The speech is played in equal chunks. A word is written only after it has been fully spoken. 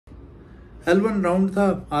L1 round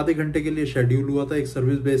था, आधे घंटे के लिए शेड्यूल हुआ था एक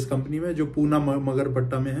सर्विस बेस्ड कंपनी में जो पूना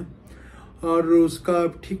मगरपट्टा में है, और उसका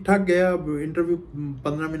ठीक ठाक गया। इंटरव्यू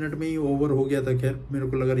 15 मिनट में ही ओवर हो गया था। खैर मेरे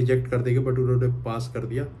को लगा रिजेक्ट कर देगा, बट उन्होंने पास कर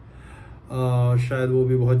दिया। शायद वो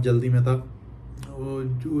भी बहुत जल्दी में था।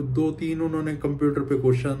 जो 2-3 उन्होंने कंप्यूटर पे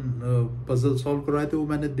क्वेश्चन पजल सॉल्व करवाए थे, वो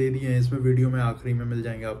मैंने दे दिए हैं। इसमें वीडियो में आखिरी में मिल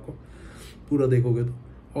जाएंगे आपको, पूरा देखोगे तो।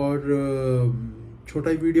 और छोटा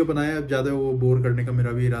ही वीडियो बनाया, ज़्यादा वो बोर करने का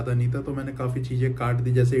मेरा भी इरादा नहीं था, तो मैंने काफ़ी चीज़ें काट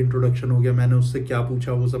दी। जैसे इंट्रोडक्शन हो गया, मैंने उससे क्या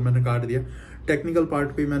पूछा वो सब मैंने काट दिया। टेक्निकल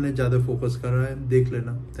पार्ट पे मैंने ज़्यादा फोकस कर रहा है, देख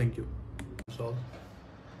लेना। Thank you.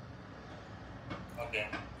 Okay.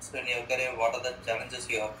 So in your career, what are the challenges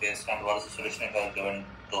you have faced and what is the solution you have given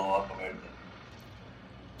to overcome it?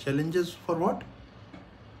 Challenges for what?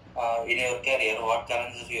 In your career, what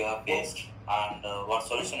challenges you have faced and what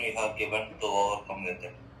solution you have given to overcome with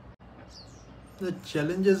it? The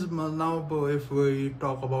challenges now, if we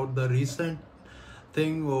talk about the recent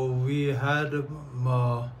thing we had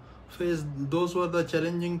faced, those were the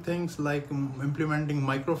challenging things like implementing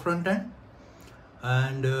micro front end,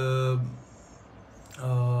 and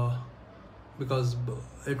because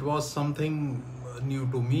it was something new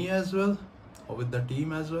to me as well, with the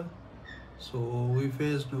team as well. So we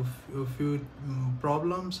faced a few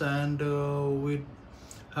problems, and we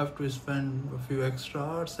have to spend a few extra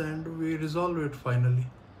hours, and we resolve it finally.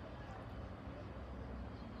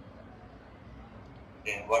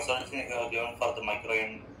 Okay. What solution you have given for the micro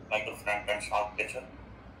front end architecture?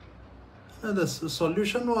 The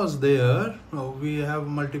solution was there. We have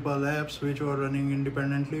multiple apps which were running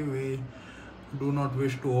independently. We do not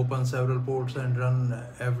wish to open several ports and run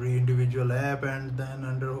every individual app, and then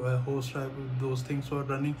under a host type those things were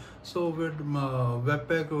running. So with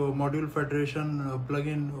Webpack Module Federation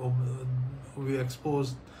plugin, we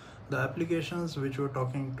exposed the applications which were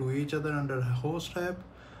talking to each other under a host app.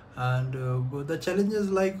 And the challenge is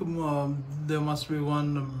like there must be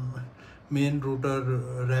one main router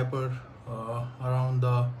wrapper around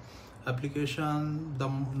the application. The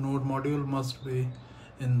node module must be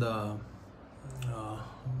in the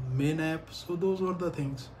main app. So those were the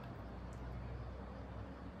things.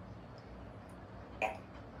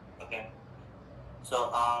 Okay.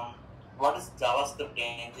 So what is JavaScript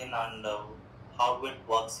engine and how it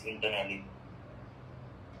works internally?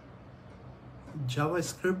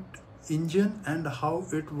 JavaScript engine and how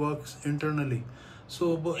it works internally. So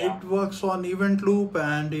Yeah. it works on event loop,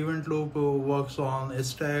 and event loop works on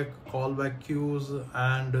stack, callback queues,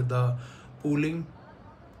 and the pooling.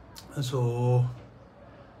 So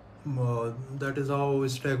that is how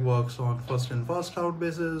stack works on first in first out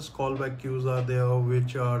basis. Callback queues are there,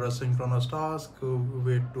 which are asynchronous tasks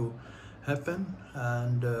wait to happen,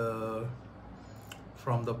 and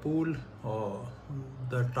from the pool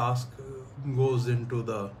the task goes into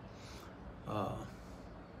the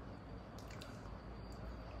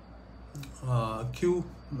queue,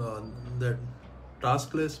 that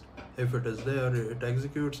task list. If it is there, it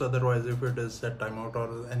executes. Otherwise, if it is set timeout or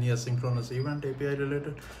any asynchronous event API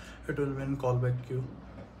related, it will be in callback queue.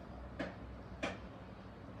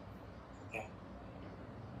 Okay.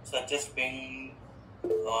 So just ping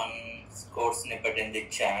one code snippet in the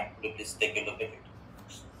chat. Please take a look at it.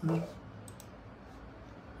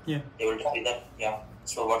 Yeah. Able to see that? Yeah.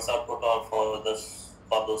 So what's output for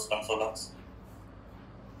those console logs?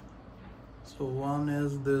 So one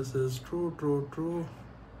is this is true, true, true,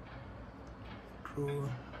 true,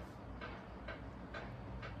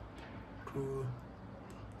 true.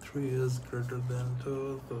 3 is greater than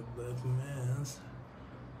 2, so that means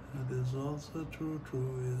it is also true.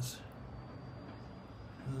 True is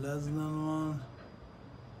less than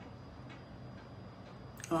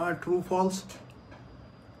 1. True, false.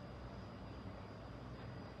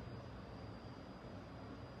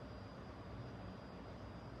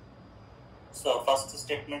 So first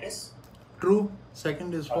statement is true,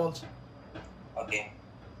 second is false. Okay.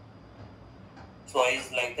 So why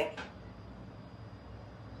is like that?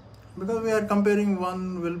 Because we are comparing,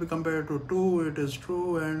 1 will be compared to 2, it is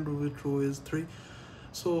true, and true is 3.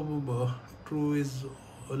 So true is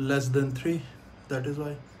less than 3. That is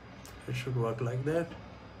why it should work like that.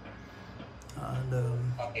 And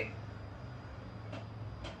Okay.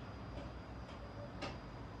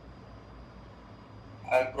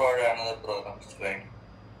 I'll provide another program to wait.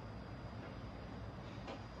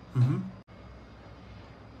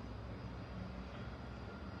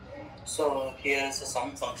 So here is a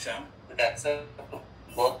sum function that accepts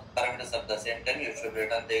both parameters at the same time. You should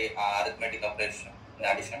return the arithmetic operation in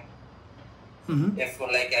addition. If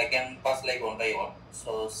like I can pass like 1 by 1,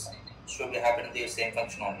 so should be happen in the same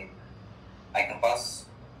function only. I can pass.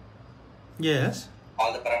 Yes.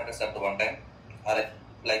 all the parameters at the one time, or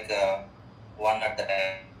one at the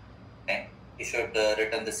time, you should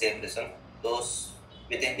return the same result. Those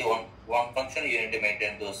within the one function, you need to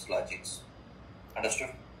maintain those logics. Understood?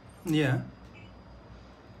 Yeah.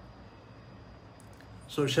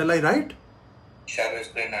 So shall I write? Share your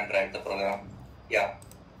screen and write the program. Yeah.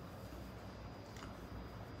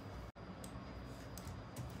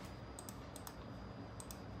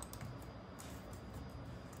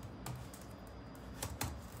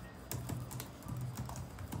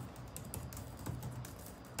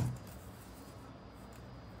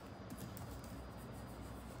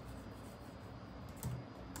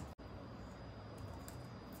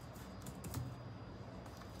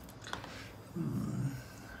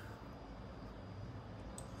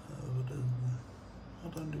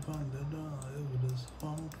 Not undefined data, evidence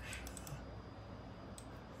function.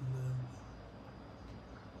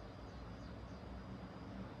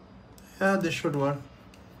 Yeah, this should work.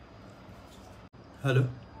 Hello.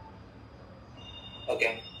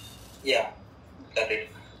 Okay. Yeah. Got it.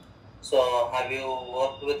 So have you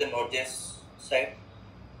worked with the Node.js side?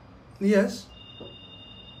 Yes.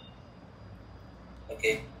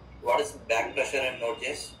 Okay. What is back pressure in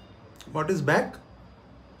Node.js? What is back?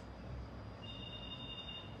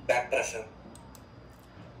 Back pressure.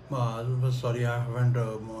 Sorry, I haven't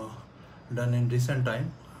done in recent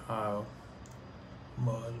time.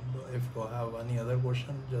 If you have any other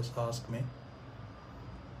question, just ask me.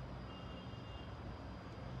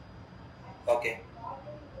 Okay.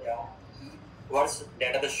 Yeah. What's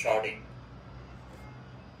database sharding?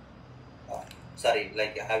 Sorry,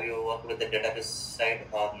 have you worked with the database side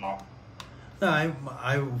or not?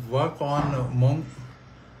 I work on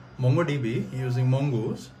MongoDB using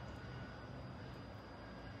Mongoose.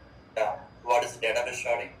 Yeah. What is database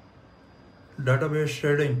sharding? Database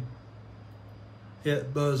sharding. Yeah,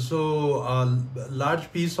 so a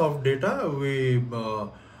large piece of data we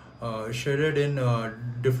sharded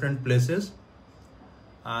in different places,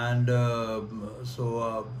 and so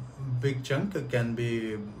a big chunk can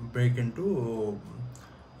be break into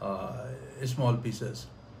small pieces.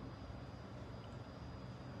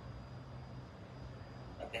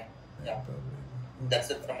 Okay. Yeah.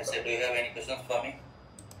 That's it from my side. Do you have any questions for me?